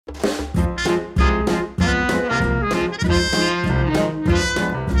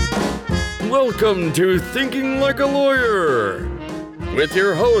Welcome to Thinking Like a Lawyer with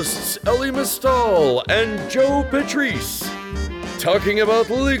your hosts Ellie Mistal and Joe Patrice, talking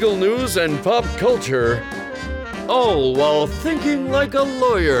about legal news and pop culture, all while thinking like a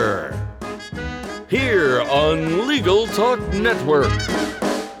lawyer. Here on Legal Talk Network.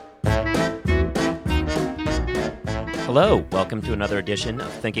 Hello, welcome to another edition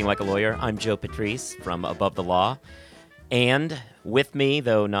of Thinking Like a Lawyer. I'm Joe Patrice from Above the Law. And with me,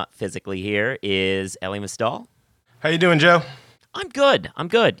 though not physically here, is Ellie Mistal. How you doing, Joe? I'm good.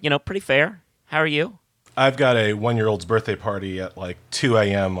 You know, pretty fair. How are you? I've got a 1-year-old's birthday party at like 2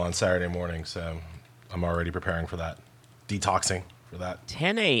 a.m. on Saturday morning, so I'm already preparing for that. Detoxing for that.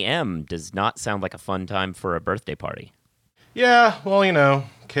 10 a.m. does not sound like a fun time for a birthday party. Yeah, well, you know,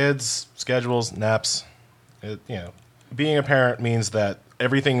 kids, schedules, naps. Being a parent means that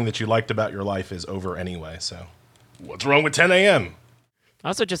everything that you liked about your life is over anyway, so what's wrong with 10 a.m.? I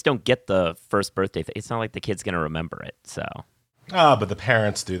also just don't get the first birthday thing. It's not like the kid's going to remember it, so. But the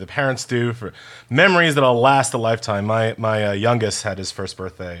parents do. The parents do for memories that'll last a lifetime. My youngest had his first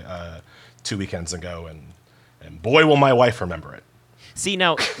birthday 2 weekends ago, and boy, will my wife remember it. See,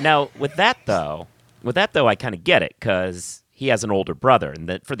 now with that though, I kind of get it, because he has an older brother, and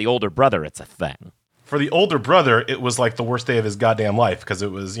that for the older brother, it's a thing. For the older brother, it was like the worst day of his goddamn life, because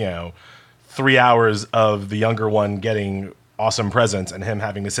it was, 3 hours of the younger one getting awesome presents and him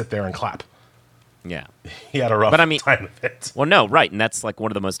having to sit there and clap. Yeah. He had a rough time of it. Well, no, right. And that's like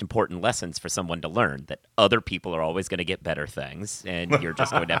one of the most important lessons for someone to learn, that other people are always going to get better things, and you're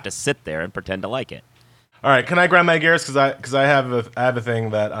just going to have to sit there and pretend to like it. All right, can I grab my gears? Because I have a thing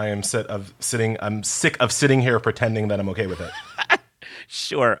that I am sick of sitting here pretending that I'm okay with it.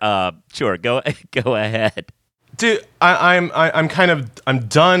 Sure. Go ahead. Dude, I'm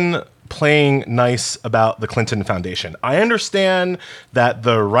done playing nice about the Clinton Foundation. I understand that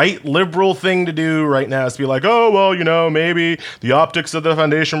the right liberal thing to do right now is to be like, oh, well, maybe the optics of the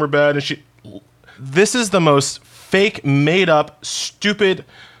foundation were bad. And this is the most fake, made up, stupid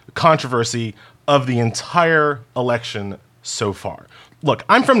controversy of the entire election so far. Look,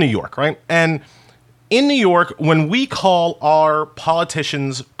 I'm from New York, right? And in New York, when we call our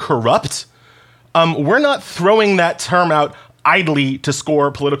politicians corrupt, we're not throwing that term out idly to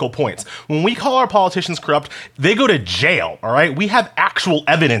score political points. When we call our politicians corrupt, they go to jail, all right? We have actual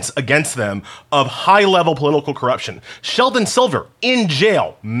evidence against them of high-level political corruption. Sheldon Silver, in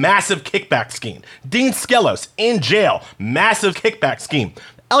jail, massive kickback scheme. Dean Skelos, in jail, massive kickback scheme.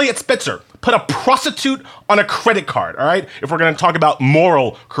 Eliot Spitzer, put a prostitute on a credit card, all right? If we're going to talk about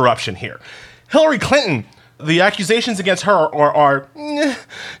moral corruption here. Hillary Clinton, the accusations against her are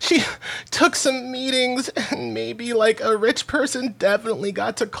she took some meetings and maybe like a rich person definitely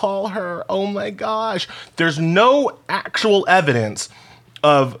got to call her. Oh my gosh. There's no actual evidence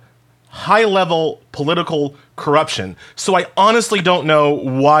of high-level political corruption. So I honestly don't know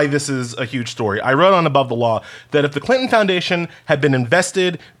why this is a huge story. I wrote on Above the Law that if the Clinton Foundation had been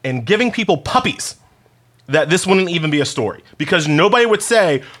invested in giving people puppies, that this wouldn't even be a story, because nobody would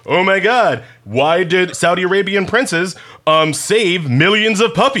say, oh my God, why did Saudi Arabian princes save millions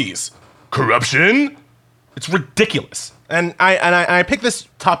of puppies? Corruption? It's ridiculous. And I picked this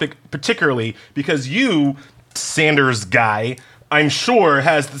topic particularly because you, Sanders guy, I'm sure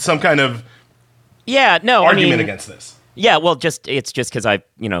has some kind of argument against this. Yeah, well, it's just because I've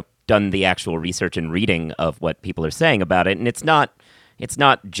done the actual research and reading of what people are saying about it, and it's not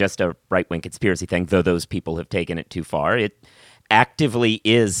just a right-wing conspiracy thing, though those people have taken it too far. It actively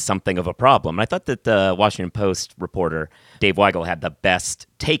is something of a problem. And I thought that the Washington Post reporter, Dave Weigel, had the best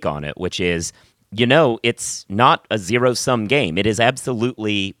take on it, which is, it's not a zero-sum game. It is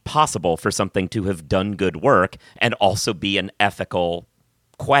absolutely possible for something to have done good work and also be an ethical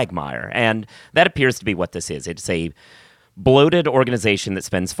quagmire. And that appears to be what this is. It's a bloated organization that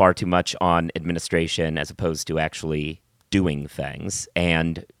spends far too much on administration as opposed to actually doing things,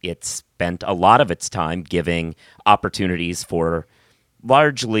 and it spent a lot of its time giving opportunities for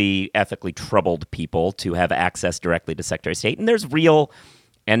largely ethically troubled people to have access directly to Secretary of State. And there's real,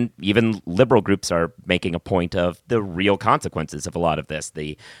 and even liberal groups are making a point of the real consequences of a lot of this.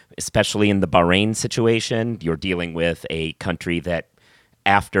 Especially in the Bahrain situation, you're dealing with a country that,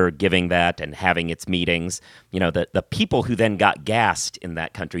 after giving that and having its meetings, the people who then got gassed in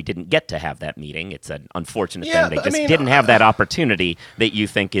that country didn't get to have that meeting. It's an unfortunate thing. They just didn't have that opportunity that you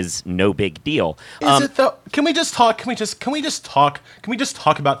think is no big deal. Is it though? Can we just talk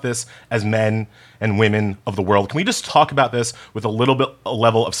about this as men and women of the world? Can we just talk about this with a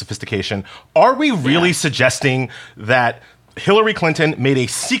level of sophistication? Are we really suggesting that Hillary Clinton made a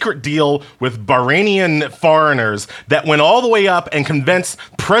secret deal with Bahrainian foreigners that went all the way up and convinced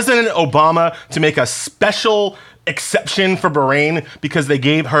President Obama to make a special exception for Bahrain because they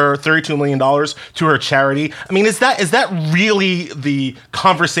gave her $32 million to her charity. I mean, is that really the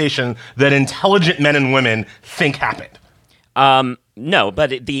conversation that intelligent men and women think happened? No,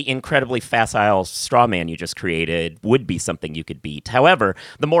 but the incredibly facile straw man you just created would be something you could beat. However,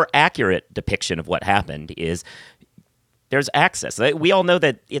 the more accurate depiction of what happened is there's access. We all know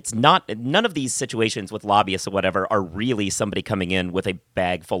that it's not, none of these situations with lobbyists or whatever are really somebody coming in with a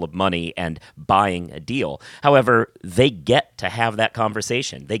bag full of money and buying a deal. However, they get to have that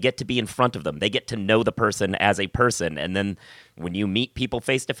conversation. They get to be in front of them. They get to know the person as a person. And then when you meet people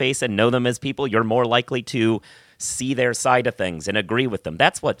face to face and know them as people, you're more likely to see their side of things and agree with them.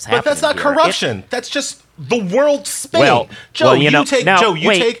 That's what's happening. But that's not here. corruption. That's just the world spinning. Well, Joe, well, you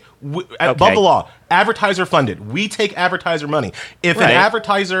take above Okay. the law, advertiser funded. We take advertiser money. If Right. an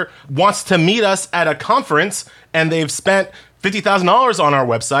advertiser wants to meet us at a conference and they've spent $50,000 on our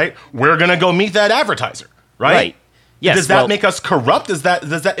website, we're going to go meet that advertiser, right? Right. Yes, Does that well- make us corrupt? Does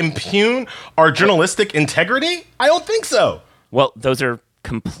that impugn our journalistic integrity? I don't think so. Well, those are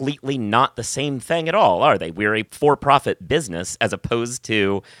completely not the same thing at all, are they? We're a for-profit business as opposed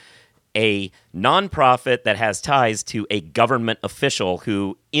to a nonprofit that has ties to a government official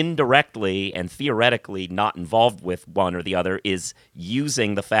who indirectly and theoretically not involved with one or the other is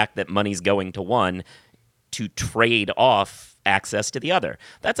using the fact that money's going to one to trade off access to the other.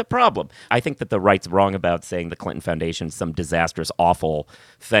 That's a problem. I think that the right's wrong about saying the Clinton Foundation is some disastrous, awful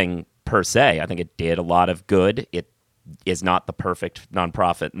thing per se. I think it did a lot of good. It is not the perfect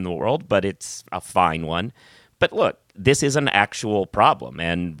nonprofit in the world, but it's a fine one. But look, this is an actual problem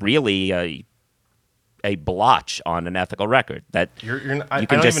and really a blotch on an ethical record that you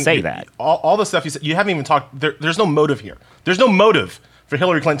can just say that. All the stuff you said, you haven't even talked. There's no motive here. There's no motive for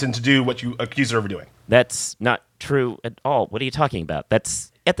Hillary Clinton to do what you accuse her of doing. That's not true at all. What are you talking about?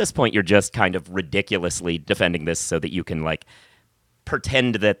 That's at this point, you're just kind of ridiculously defending this so that you can like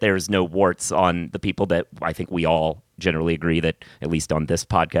pretend that there's no warts on the people that I think we all generally agree that, at least on this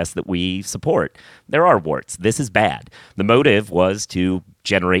podcast, that we support. There are warts. This is bad. The motive was to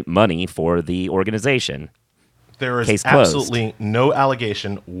generate money for the organization. There is Case closed. absolutely no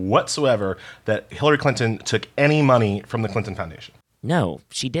allegation whatsoever that Hillary Clinton took any money from the Clinton Foundation. No,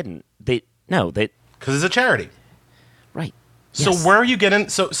 she didn't. Because it's a charity. Right. So Yes. where are you getting?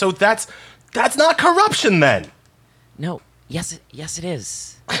 So that's not corruption then. No. Yes, it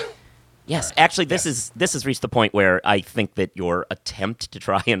is. Yes, actually, this has reached the point where I think that your attempt to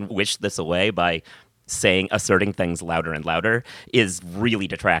try and wish this away by asserting things louder and louder is really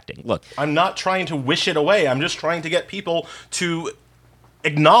detracting. Look, I'm not trying to wish it away. I'm just trying to get people to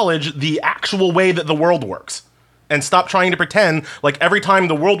acknowledge the actual way that the world works and stop trying to pretend like every time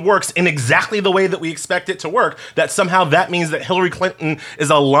the world works in exactly the way that we expect it to work, that somehow that means that Hillary Clinton is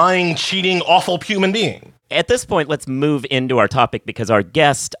a lying, cheating, awful human being. at this point, let's move into our topic because our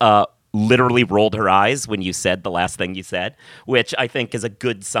guest literally rolled her eyes when you said the last thing you said, which I think is a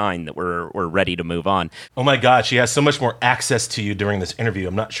good sign that we're ready to move on. Oh my God, she has so much more access to you during this interview.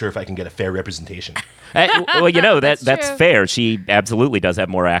 I'm not sure if I can get a fair representation. Well, you know, that's true. fair. She absolutely does have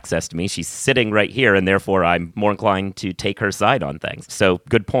more access to me. She's sitting right here, and therefore I'm more inclined to take her side on things. So,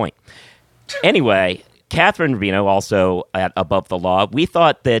 good point. Anyway, Catherine Rubino, also at Above the Law, we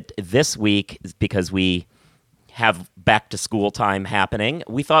thought that this week, because we have back to school time happening,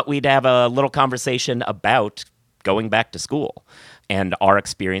 we thought we'd have a little conversation about going back to school and our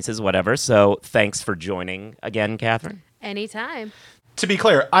experiences, whatever. So thanks for joining again, Catherine. Anytime. To be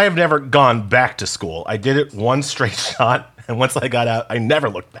clear, I have never gone back to school. I did it one straight shot, and once I got out, I never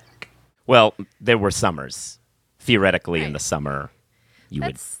looked back. Well, there were summers. Theoretically, in Right. the summer, you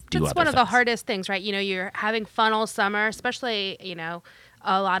would do That's other one of the things. hardest things, right? You know, you're having fun all summer, especially, you know,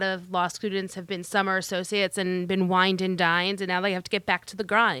 a lot of law students have been summer associates and been wined and dined, and now they have to get back to the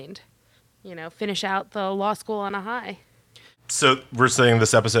grind. You know, finish out the law school on a high. So we're saying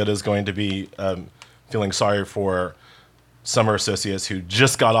this episode is going to be feeling sorry for summer associates who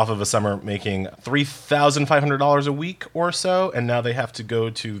just got off of a summer making $3,500 a week or so, and now they have to go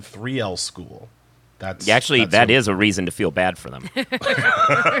to 3L school. That is a reason to feel bad for them.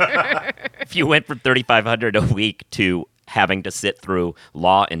 If you went from $3,500 a week to having to sit through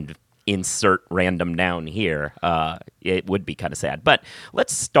law and insert random noun here, it would be kind of sad. But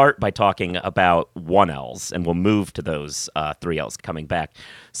let's start by talking about 1Ls, and we'll move to those 3Ls coming back.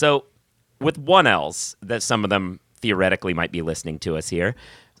 So with 1Ls, that some of them theoretically might be listening to us here.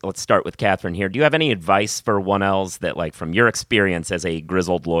 Let's start with Catherine here. Do you have any advice for 1Ls that, like, from your experience as a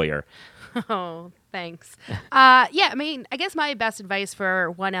grizzled lawyer? Oh, Thanks. I mean, I guess my best advice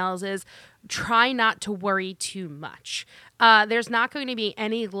for 1Ls is try not to worry too much. There's not going to be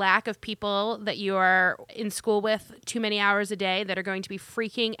any lack of people that you are in school with too many hours a day that are going to be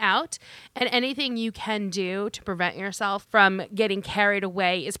freaking out. And anything you can do to prevent yourself from getting carried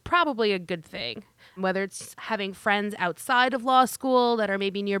away is probably a good thing. Whether it's having friends outside of law school that are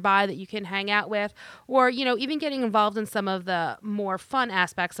maybe nearby that you can hang out with, or, even getting involved in some of the more fun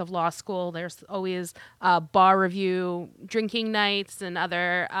aspects of law school. There's always bar review, drinking nights, and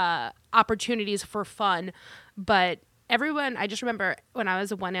other opportunities for fun. But everyone, I just remember when I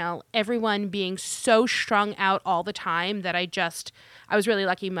was a 1L, everyone being so strung out all the time that I was really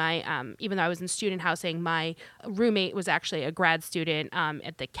lucky. Even though I was in student housing, my roommate was actually a grad student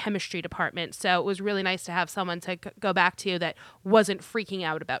at the chemistry department. So it was really nice to have someone to go back to that wasn't freaking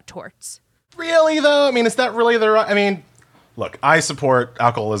out about torts. Really, though? I mean, is that really the right? I mean, look, I support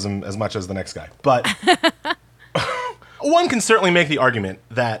alcoholism as much as the next guy. But one can certainly make the argument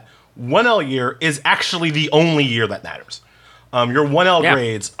that 1L year is actually the only year that matters. Your 1L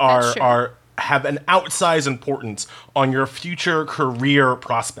grades have an outsized importance on your future career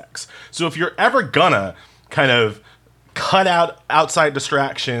prospects. So if you're ever gonna kind of cut out outside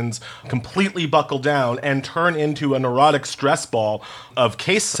distractions, completely buckle down, and turn into a neurotic stress ball of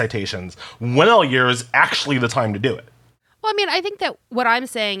case citations, 1L year is actually the time to do it. Well, I mean, I think that what I'm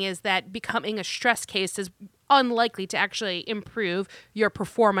saying is that becoming a stress case is unlikely to actually improve your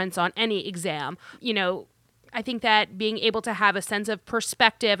performance on any exam. I think that being able to have a sense of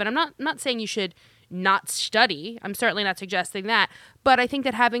perspective, and I'm not saying you should not study. I'm certainly not suggesting that. But I think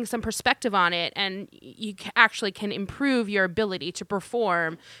that having some perspective on it, and you actually can improve your ability to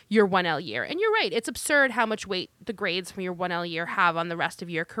perform your 1L year. And you're right. It's absurd how much weight the grades from your 1L year have on the rest of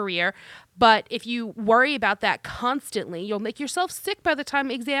your career. But if you worry about that constantly, you'll make yourself sick by the time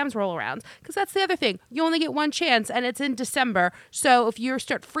exams roll around. Because that's the other thing. You only get one chance, and it's in December. So if you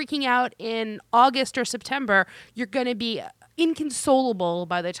start freaking out in August or September, you're going to be inconsolable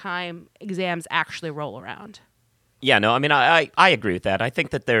by the time exams actually roll around. Yeah, no, I mean, I agree with that. I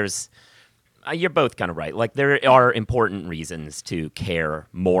think that you're both kind of right. Like, there are important reasons to care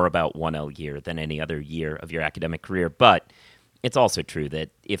more about 1L year than any other year of your academic career. But it's also true that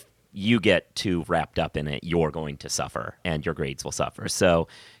if you get too wrapped up in it, you're going to suffer and your grades will suffer. So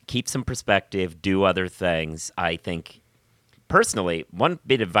keep some perspective, do other things. I think, personally, one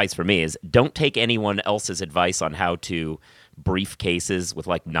bit of advice for me is don't take anyone else's advice on how to brief cases with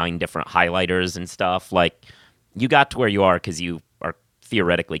like 9 different highlighters and stuff. Like, you got to where you are because you are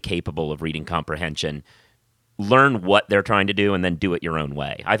theoretically capable of reading comprehension. Learn what they're trying to do and then do it your own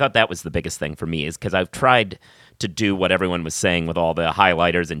way. I thought that was the biggest thing for me, is because I've tried to do what everyone was saying with all the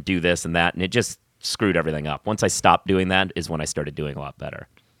highlighters and do this and that, and it just screwed everything up. Once I stopped doing that is when I started doing a lot better.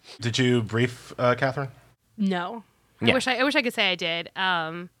 Did you brief Catherine? No. Yeah. I wish I could say I did.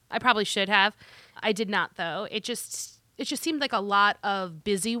 I probably should have. I did not, though. It just seemed like a lot of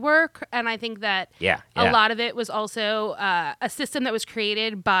busy work, and I think that a lot of it was also a system that was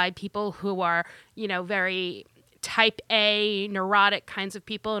created by people who are, very type A, neurotic kinds of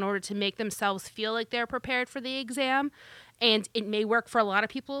people in order to make themselves feel like they're prepared for the exam. And it may work for a lot of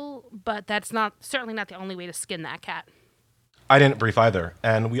people, but that's certainly not the only way to skin that cat. I didn't brief either,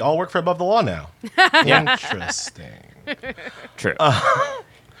 and we all work for Above the Law now. Interesting. True.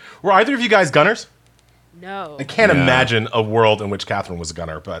 Were either of you guys gunners? No. I can't imagine a world in which Catherine was a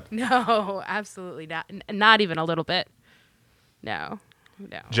gunner, but... No, absolutely not. Not even a little bit. No.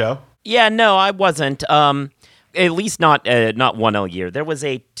 Joe? Yeah, no, I wasn't. At least not 1L year. There was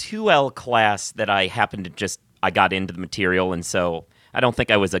a 2L class that I happened to I got into the material, and so I don't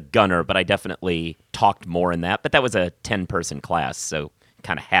think I was a gunner, but I definitely talked more in that. But that was a 10-person class, so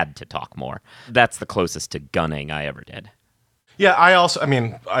kind of had to talk more. That's the closest to gunning I ever did. Yeah,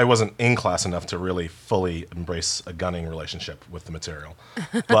 I wasn't in class enough to really fully embrace a gunning relationship with the material.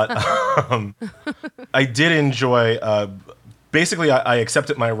 But I did enjoy, basically I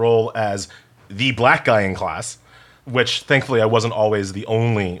accepted my role as the black guy in class, which thankfully I wasn't always the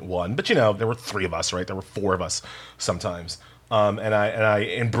only one. But, there were 3 of us, right? There were 4 of us sometimes. And I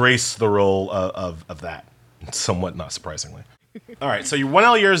embraced the role of that, somewhat not surprisingly. All right, so your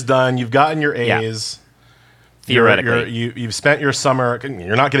 1L year is done. You've gotten your A's. Yeah. Theoretically. You've spent your summer.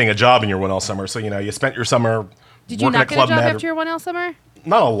 You're not getting a job in your 1L summer, so you spent your summer. Did you not get a job after your 1L summer?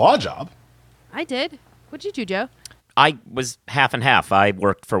 Not a law job. I did. What did you do, Joe? I was half and half. I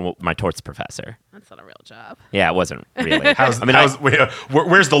worked for my torts professor. That's not a real job. Yeah, it wasn't really.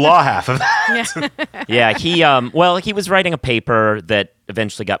 Where's the law half of that? Yeah, he was writing a paper that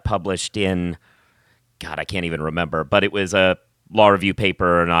eventually got published in, God, I can't even remember, but it was a law review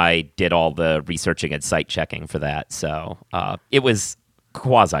paper, and I did all the researching and site checking for that. So it was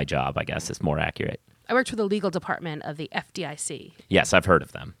quasi job, I guess is more accurate. I worked for the legal department of the FDIC. Yes, I've heard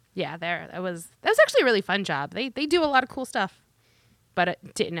of them. Yeah, that was actually a really fun job. They do a lot of cool stuff, but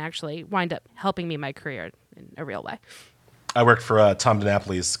it didn't actually wind up helping me in my career in a real way. I worked for Tom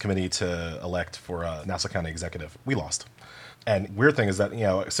DiNapoli's committee to elect for Nassau County executive. We lost. And weird thing is that,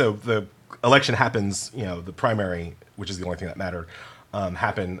 so the election happens, the primary, which is the only thing that mattered,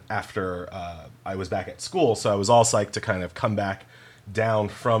 happened after I was back at school. So I was all psyched to kind of come back down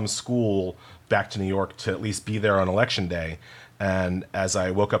from school back to New York to at least be there on election day. And as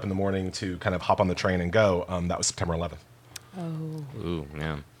I woke up in the morning to kind of hop on the train and go, that was September 11th. Oh. Ooh,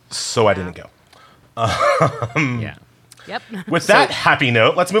 yeah. So I didn't go. Yeah. Yep. With that happy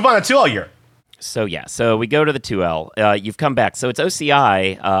note, let's move on to 2L year. So we go to the 2L. You've come back. So it's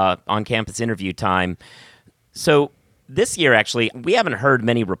OCI, on-campus interview time. So this year, actually, we haven't heard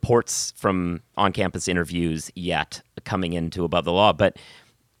many reports from on-campus interviews yet coming into Above the Law, but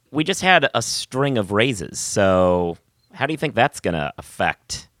we just had a string of raises. So how do you think that's going to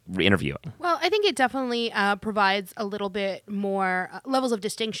affect interviewing? Well, I think it definitely provides a little bit more levels of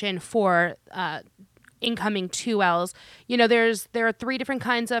distinction for incoming 2Ls. There are three different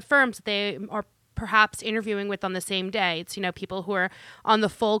kinds of firms that they are perhaps interviewing with on the same day. It's, people who are on the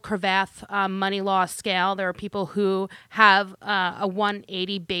full Cravath money law scale. There are people who have a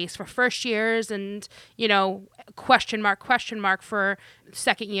 180 base for first years and, question mark for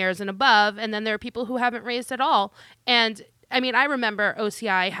second years and above. And then there are people who haven't raised at all. And I remember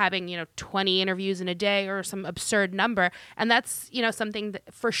OCI having, 20 interviews in a day or some absurd number. And that's, something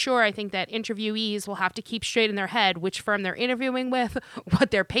that for sure I think that interviewees will have to keep straight in their head which firm they're interviewing with,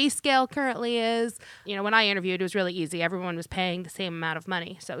 what their pay scale currently is. When I interviewed, it was really easy. Everyone was paying the same amount of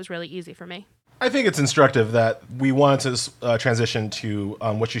money. So it was really easy for me. I think it's instructive that we wanted to transition to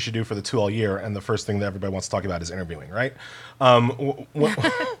what you should do for the 2L year. And the first thing that everybody wants to talk about is interviewing, right?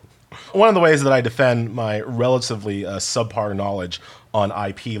 One of the ways that I defend my relatively subpar knowledge on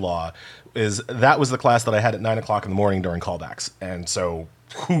IP law is that was the class that I had at 9 o'clock in the morning during callbacks. And so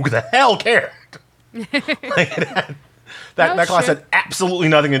who the hell cared? That class had absolutely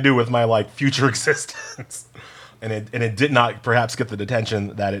nothing to do with my future existence. And it did not perhaps get the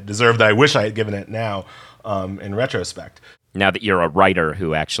attention that it deserved that I wish I had given it now in retrospect. Now that you're a writer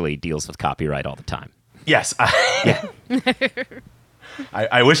who actually deals with copyright all the time. Yes.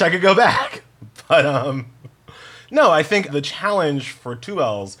 I wish I could go back. But no, I think the challenge for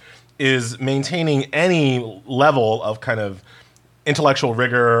 2Ls is maintaining any level of kind of intellectual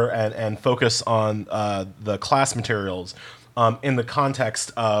rigor and focus on the class materials in the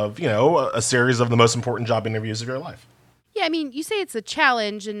context of, a series of the most important job interviews of your life. Yeah, you say it's a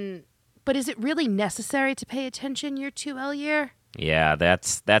challenge, but is it really necessary to pay attention your 2L year? Yeah,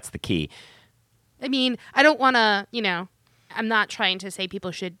 that's the key. I don't want to, I'm not trying to say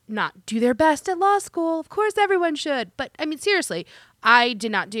people should not do their best at law school. Of course, everyone should. But, seriously, I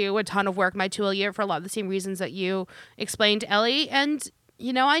did not do a ton of work my 2L year for a lot of the same reasons that you explained, Ellie. And,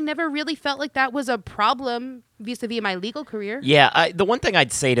 I never really felt like that was a problem vis-a-vis my legal career. Yeah, the one thing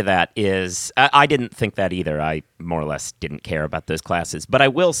I'd say to that is I didn't think that either. I more or less didn't care about those classes. But I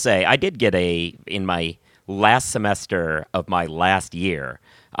will say I did get in my last semester of my last year,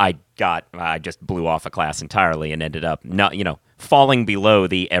 I just blew off a class entirely and ended up not, falling below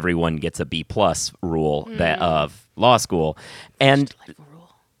the everyone gets a B+ rule that of law school. And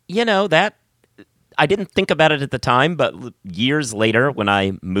that I didn't think about it at the time, but years later when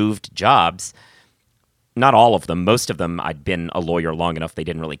I moved jobs, not all of them, most of them, I'd been a lawyer long enough they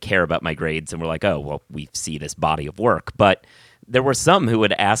didn't really care about my grades and were like, oh, well, we see this body of work. But there were some who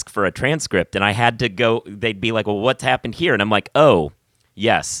would ask for a transcript and I had to go, they'd be like, well, what's happened here? And I'm like, oh,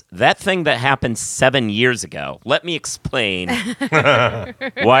 yes, that thing that happened 7 years ago. Let me explain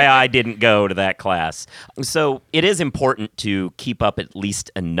why I didn't go to that class. So it is important to keep up at least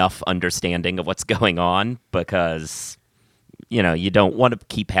enough understanding of what's going on because, you don't want to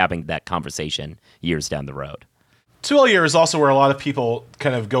keep having that conversation years down the road. 2L year is also where a lot of people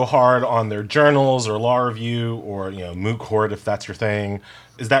kind of go hard on their journals or law review or, moot court if that's your thing.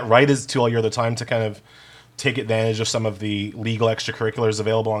 Is that right? Is 2L year the time to kind of take advantage of some of the legal extracurriculars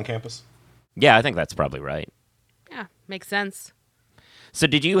available on campus? Yeah, I think that's probably right. Yeah, makes sense. So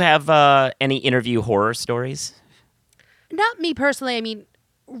did you have any interview horror stories? Not me personally.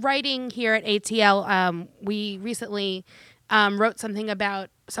 Writing here at ATL, we recently wrote something about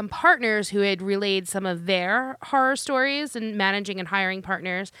some partners who had relayed some of their horror stories and managing and hiring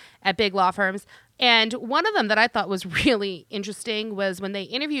partners at big law firms. And one of them that I thought was really interesting was when they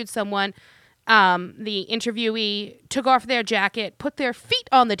interviewed someone The interviewee took off their jacket, put their feet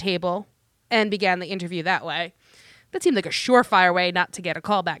on the table, and began the interview that way. That seemed like a surefire way not to get a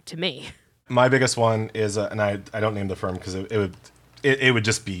call back to me. My biggest one is, and I don't name the firm because it would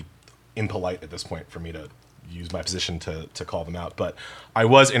just be impolite at this point for me to use my position to call them out. But I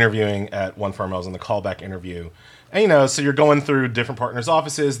was interviewing at one firm. I was in the callback interview. And, so you're going through different partners'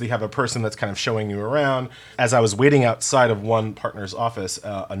 offices. They have a person that's kind of showing you around. As I was waiting outside of one partner's office,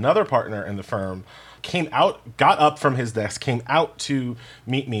 another partner in the firm got up from his desk, came out to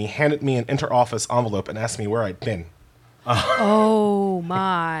meet me, handed me an inter-office envelope, and asked me where I'd been. Oh,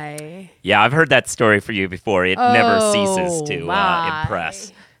 my. Yeah, I've heard that story for you before. It never ceases to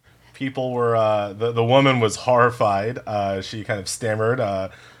impress. People were, the woman was horrified. She kind of stammered.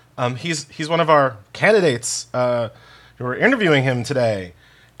 He's one of our candidates who were interviewing him today.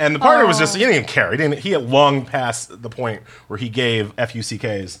 And the partner was just, he didn't even care. He had long passed the point where he gave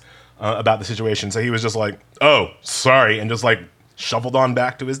FUCKs about the situation. So he was just like, oh, sorry, and just like shuffled on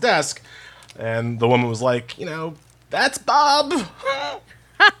back to his desk. And the woman was like, that's Bob.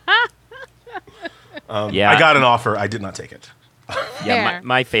 Yeah, I got an offer. I did not take it. Yeah,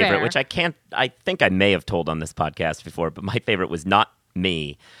 my favorite, fair. which I think I may have told on this podcast before, but my favorite was not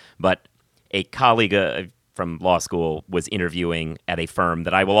me, but a colleague from law school was interviewing at a firm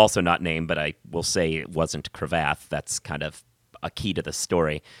that I will also not name, but I will say it wasn't Cravath. That's kind of a key to the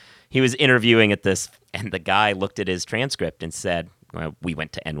story. He was interviewing at this, and the guy looked at his transcript and said, well, we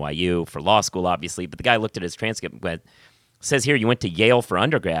went to NYU for law school, obviously, but the guy looked at his transcript and went, says here you went to Yale for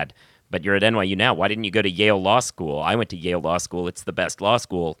undergrad, but you're at NYU now. Why didn't you go to Yale Law School? I went to Yale Law School. It's the best law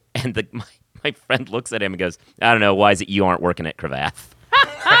school. And my friend looks at him and goes, I don't know. Why is it you aren't working at Cravath?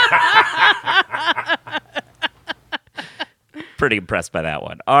 Pretty impressed by that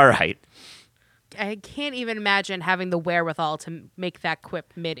one. All right. I can't even imagine having the wherewithal to make that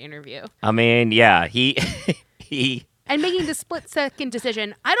quip mid-interview. I mean, yeah, he And making the split-second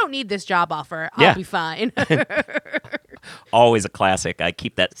decision, I don't need this job offer. Yeah. I'll be fine. always a classic. I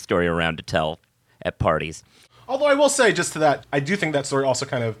keep that story around to tell at parties. Although I will say, just to that, I do think that story also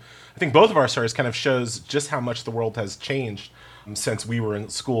I think both of our stories kind of shows just how much the world has changed since we were in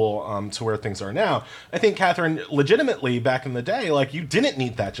school to where things are now. I think, Catherine, legitimately, back in the day, you didn't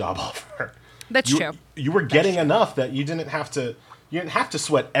need that job offer. That's true. You were getting enough that you didn't have to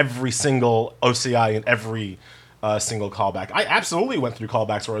sweat every single OCI and every single callback. I absolutely went through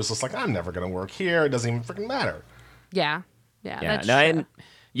callbacks where I was just like, I'm never going to work here. It doesn't even freaking matter. Yeah. That's true.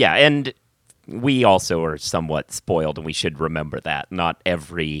 And we also are somewhat spoiled, and we should remember that. Not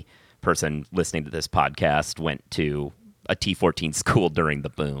every person listening to this podcast went to a T14 school during the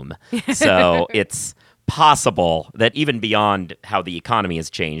boom. So it's possible that even beyond how the economy has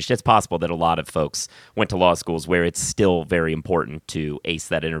changed, it's possible that a lot of folks went to law schools where it's still very important to ace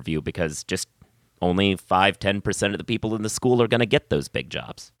that interview because just only 5-10% of the people in the school are going to get those big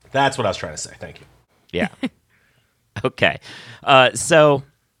jobs. That's what I was trying to say. Thank you. Yeah. Okay. So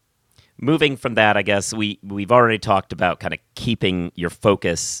moving from that, I guess we've already talked about kind of keeping your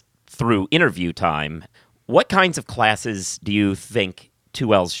focus through interview time. What kinds of classes do you think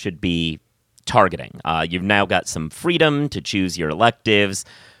 2Ls should be targeting? You've now got some freedom to choose your electives.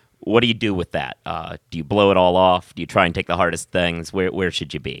 What do you do with that? Do you blow it all off? Do you try and take the hardest things? Where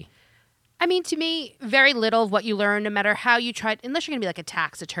should you be? I mean, to me, very little of what you learn, no matter how you try, unless you're going to be like a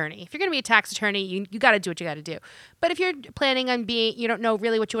tax attorney. If you're going to be a tax attorney, you got to do what you got to do. But if you're planning on you don't know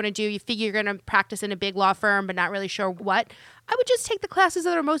really what you want to do, you figure you're going to practice in a big law firm, but not really sure what, I would just take the classes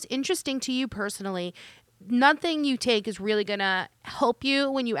that are most interesting to you personally. Nothing you take is really going to help you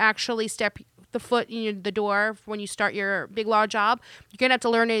when you actually step the foot in the door when you start your big law job. You're going to have to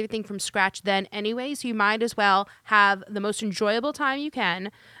learn everything from scratch then anyway, so you might as well have the most enjoyable time you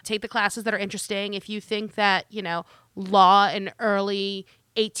can. Take the classes that are interesting. If you think that, law and early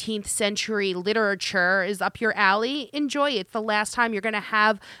 18th century literature is up your alley, enjoy it. It's the last time you're going to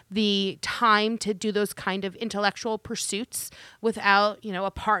have the time to do those kind of intellectual pursuits without,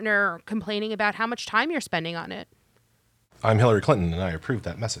 a partner complaining about how much time you're spending on it. I'm Hillary Clinton, and I approve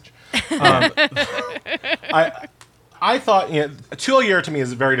that message. I thought 2L year to me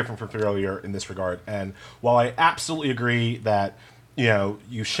is very different from 3L year in this regard. And while I absolutely agree that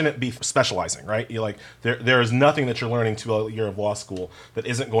you shouldn't be specializing, right? There is nothing that you're learning 2L year of law school that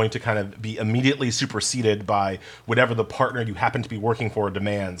isn't going to kind of be immediately superseded by whatever the partner you happen to be working for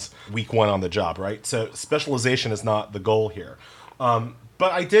demands week one on the job, right? So specialization is not the goal here. But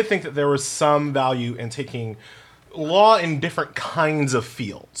I did think that there was some value in taking law in different kinds of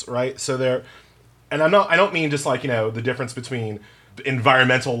fields, right? So I don't mean just the difference between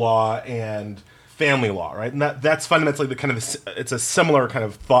environmental law and family law, right? And that's fundamentally the kind of, it's a similar kind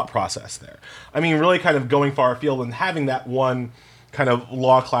of thought process there. I mean, really kind of going far afield and having that one kind of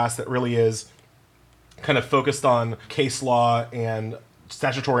law class that really is kind of focused on case law and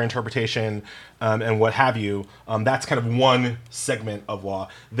statutory interpretation and what have you. That's kind of one segment of law.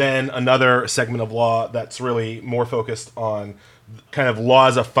 Then another segment of law that's really more focused on kind of law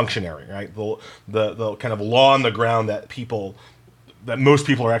as a functionary, right? The kind of law on the ground that most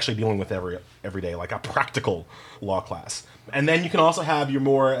people are actually dealing with every day, like a practical law class. And then you can also have your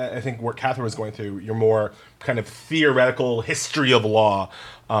more, I think what Catherine was going through, your more kind of theoretical history of law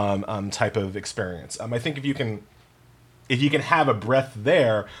type of experience. I think if you can have a breadth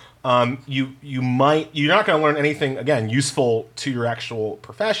there, you're not going to learn anything, again, useful to your actual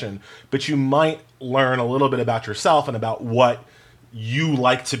profession, but you might learn a little bit about yourself and about what you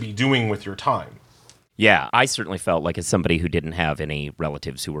like to be doing with your time. Yeah, I certainly felt like, as somebody who didn't have any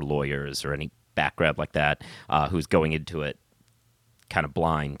relatives who were lawyers or any background like that, who's going into it kind of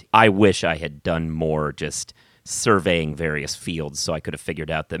blind, I wish I had done more just surveying various fields so I could have figured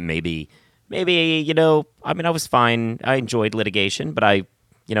out that maybe, I was fine. I enjoyed litigation, but I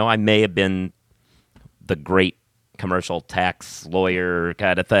may have been the great commercial tax lawyer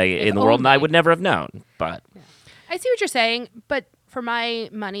kind of thing in the world, and I would never have known. But I see what you're saying, but for my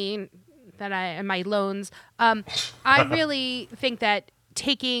money and my loans, I really think that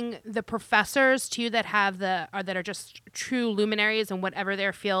taking the professors too that are just true luminaries in whatever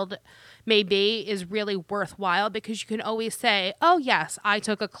their field may be is really worthwhile, because you can always say, oh yes, I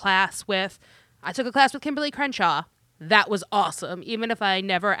took a class with Kimberly Crenshaw. That was awesome. Even if I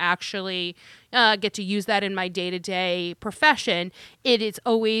never actually get to use that in my day-to-day profession, it is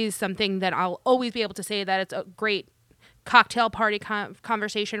always something that I'll always be able to say that it's a great cocktail party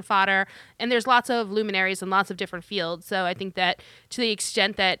conversation fodder. And there's lots of luminaries in lots of different fields. So I think that to the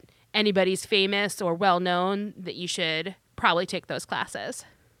extent that anybody's famous or well-known, that you should probably take those classes.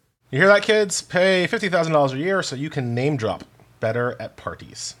 You hear that, kids? Pay $50,000 a year so you can name drop better at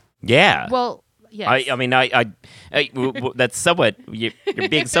parties. yeah. Well, yes. That's somewhat, you're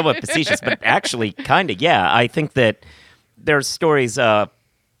being somewhat facetious, but actually kind of, yeah. I think that there's stories, another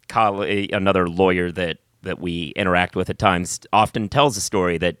lawyer that we interact with at times often tells a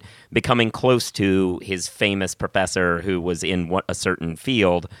story that becoming close to his famous professor who was in a certain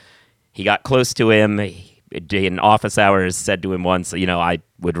field, he got close to him in office hours, said to him once, I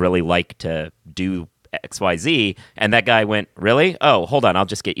would really like to do XYZ, and that guy went, really? Oh, hold on, I'll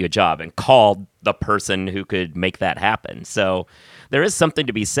just get you a job, and called the person who could make that happen. So there is something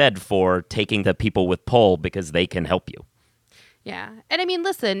to be said for taking the people with pull, because they can help you. Yeah. And I mean,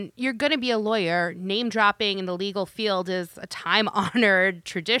 listen, you're going to be a lawyer. Name dropping in the legal field is a time-honored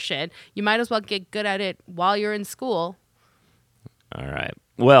tradition. You might as well get good at it while you're in school. All right.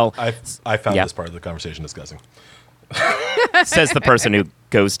 Well, I found this part of the conversation disgusting. Says the person who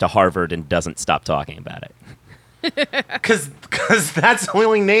goes to Harvard and doesn't stop talking about it. Because that's the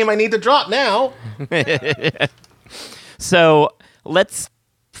only name I need to drop now. So let's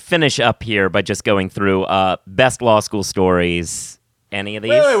finish up here by just going through best law school stories. Any of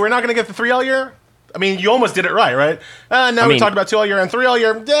these? Wait, we're not going to get the 3L year? I mean, you almost did it right? We talked about 2L year and 3L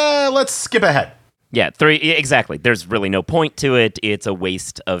year. Let's skip ahead. Yeah, 3, exactly. There's really no point to it. It's a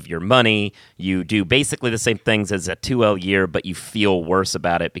waste of your money. You do basically the same things as a 2L year, but you feel worse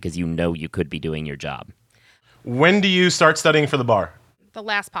about it because you know you could be doing your job. When do you start studying for the bar? The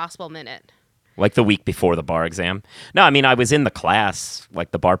last possible minute. Like the week before the bar exam? No, I mean, I was in the class,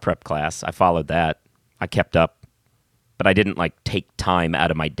 like the bar prep class. I followed that. I kept up. But I didn't, take time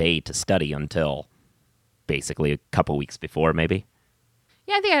out of my day to study until basically a couple weeks before, maybe.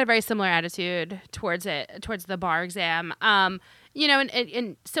 Yeah, I think I had a very similar attitude towards the bar exam. And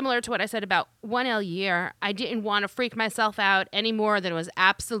similar to what I said about 1L year, I didn't want to freak myself out any more than was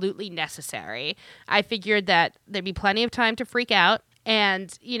absolutely necessary. I figured that there'd be plenty of time to freak out.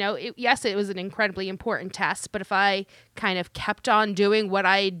 And, yes, it was an incredibly important test, but if I kind of kept on doing what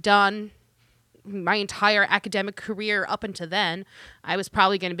I'd done my entire academic career up until then, I was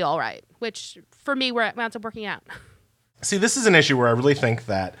probably going to be all right, which for me wound up working out. See, this is an issue where I really think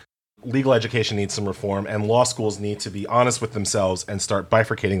that legal education needs some reform, and law schools need to be honest with themselves and start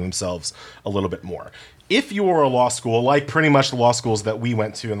bifurcating themselves a little bit more. If you were a law school, like pretty much the law schools that we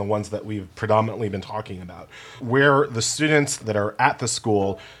went to and the ones that we've predominantly been talking about, where the students that are at the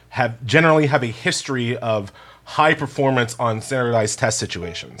school generally have a history of high performance on standardized test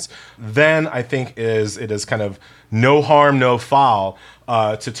situations, then I think it is kind of no harm, no foul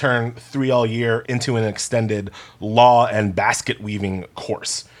to turn 3L year into an extended law and basket weaving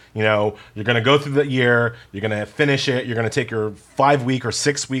course. You know, you're going to go through the year, you're going to finish it, you're going to take your 5-week or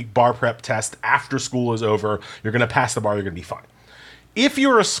 6-week bar prep test after school is over, you're going to pass the bar, you're going to be fine. If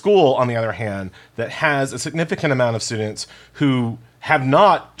you're a school, on the other hand, that has a significant amount of students who have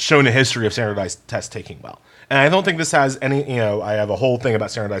not shown a history of standardized test taking well, and I don't think this has any, I have a whole thing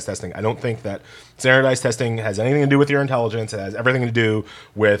about standardized testing. I don't think that standardized testing has anything to do with your intelligence. It has everything to do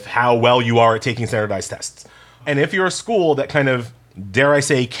with how well you are at taking standardized tests. And if you're a school that kind of, dare I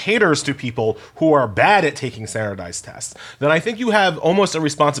say, caters to people who are bad at taking standardized tests, then I think you have almost a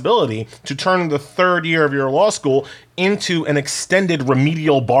responsibility to turn the third year of your law school into an extended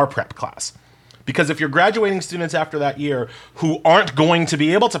remedial bar prep class. Because if you're graduating students after that year who aren't going to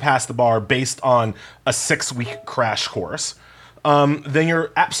be able to pass the bar based on a 6-week crash course, then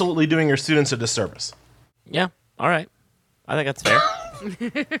you're absolutely doing your students a disservice. Yeah. All right. I think that's fair.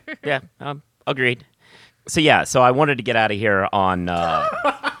 Yeah. Agreed. So I wanted to get out of here on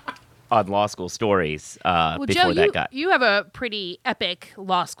law school stories before Joe, that got. you have a pretty epic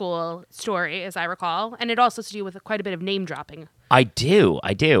law school story, as I recall, and it also has to do with quite a bit of name dropping. I do.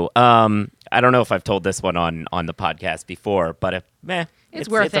 I don't know if I've told this one on the podcast before, but it's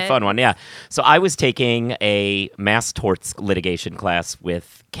worth it's a fun one. Yeah. So I was taking a mass torts litigation class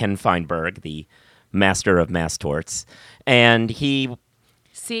with Ken Feinberg, the master of mass torts, and he.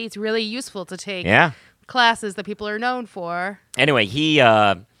 See, it's really useful to take classes that people are known for. Anyway,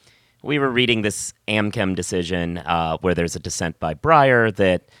 we were reading this Amchem decision where there's a dissent by Breyer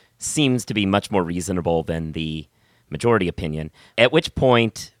that seems to be much more reasonable than the majority opinion, at which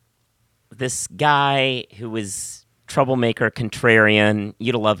point this guy who was troublemaker, contrarian,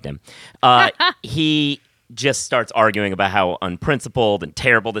 you'd have loved him, he just starts arguing about how unprincipled and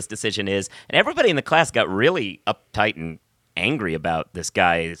terrible this decision is, and everybody in the class got really uptight and angry about this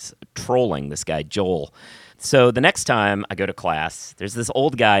guy's trolling, this guy Joel. So the next time I go to class, there's this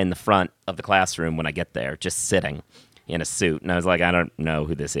old guy in the front of the classroom when I get there, just sitting in a suit. And I was like, I don't know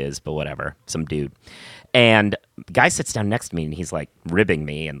who this is, but whatever, some dude. And the guy sits down next to me, and he's like ribbing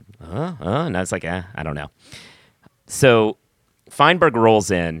me, and and I was like, I don't know. So Feinberg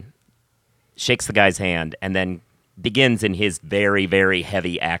rolls in, shakes the guy's hand, and then begins in his very, very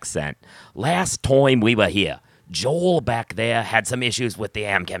heavy accent. Last time we were here, Joel back there had some issues with the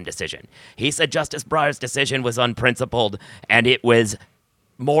Amchem decision. He said Justice Breyer's decision was unprincipled, and it was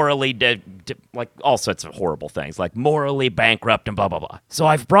morally, like all sorts of horrible things, like morally bankrupt and blah, blah, blah. So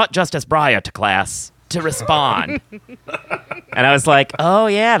I've brought Justice Breyer to class to respond. And I was like, oh,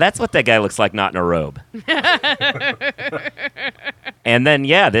 yeah, that's what that guy looks like, not in a robe. And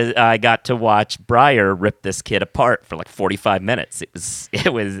then, I got to watch Breyer rip this kid apart for like 45 minutes.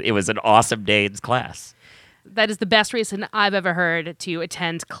 It was an awesome day in class. That is the best reason I've ever heard to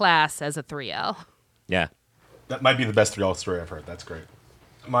attend class as a 3L. Yeah. That might be the best 3L story I've heard. That's great.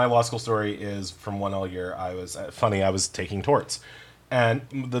 My law school story is from 1L year. I was taking torts. And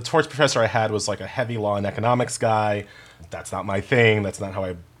the torts professor I had was like a heavy law and economics guy. That's not my thing. That's not how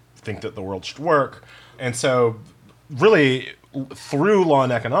I think that the world should work. And so really, through law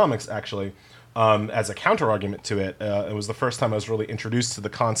and economics, actually, as a counter-argument to it, it was the first time I was really introduced to the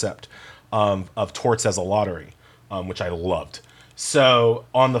concept of torts as a lottery, which I loved. So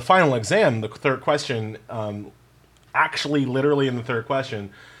on the final exam, the third question, actually literally in the third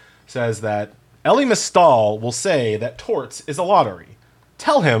question, says that Elie Mystal will say that torts is a lottery.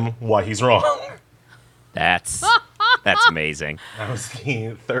 Tell him why he's wrong. That's amazing. That was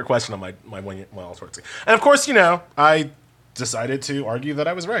the third question on my 1L torts. And of course, I decided to argue that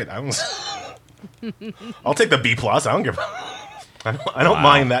I was right. I'll take the B+. I don't give I don't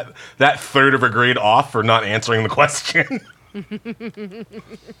mind that third of a grade off for not answering the question.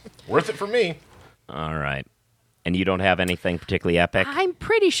 Worth it for me. All right. And you don't have anything particularly epic? I'm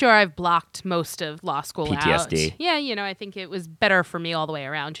pretty sure I've blocked most of law school PTSD. out. Yeah, I think it was better for me all the way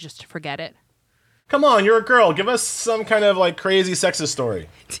around just to forget it. Come on, you're a girl. Give us some kind of like crazy sexist story.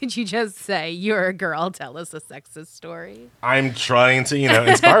 Did you just say you're a girl? Tell us a sexist story. I'm trying to,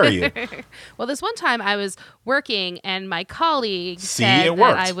 inspire you. Well, this one time I was working and my colleague said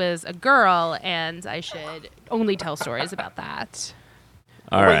that I was a girl and I should only tell stories about that.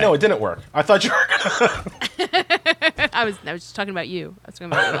 All right. No, it didn't work. I thought you were gonna. I was just talking about you. I was talking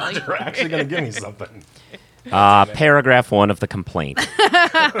about you, Ellie. You're actually gonna give me something. Paragraph 1 of the complaint.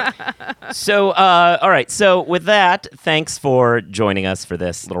 So, all right. So with that, thanks for joining us for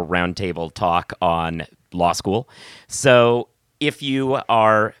this little roundtable talk on law school. So if you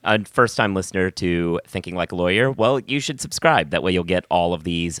are a first-time listener to Thinking Like a Lawyer, well, you should subscribe. That way you'll get all of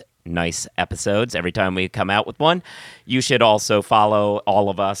these nice episodes every time we come out with one. You should also follow all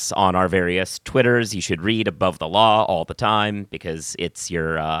of us on our various Twitters. You should read Above the Law all the time because it's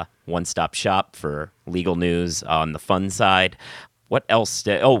your one-stop shop for legal news on the fun side. What else?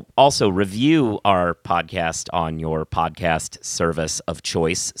 Also review our podcast on your podcast service of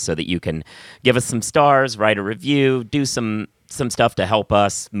choice so that you can give us some stars, write a review, do some stuff to help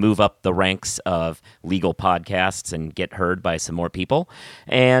us move up the ranks of legal podcasts and get heard by some more people.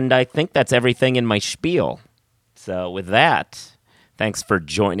 And I think that's everything in my spiel. So with that, thanks for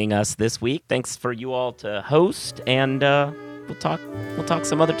joining us this week. Thanks for you all to host, and we'll talk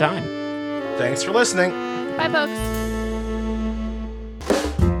some other time. Thanks for listening. Bye, folks.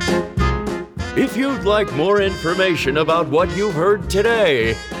 If you'd like more information about what you've heard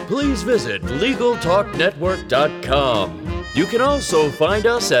today, please visit LegalTalkNetwork.com. You can also find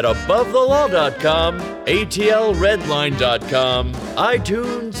us at AboveTheLaw.com, ATLRedline.com,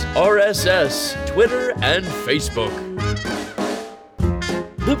 iTunes, RSS, Twitter, and Facebook.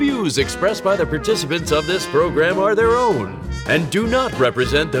 The views expressed by the participants of this program are their own and do not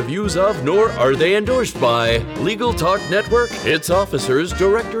represent the views of, nor are they endorsed by, Legal Talk Network, its officers,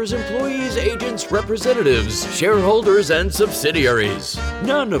 directors, employees, agents, representatives, shareholders, and subsidiaries.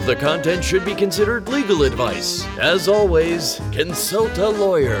 None of the content should be considered legal advice. As always, consult a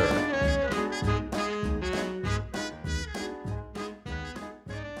lawyer.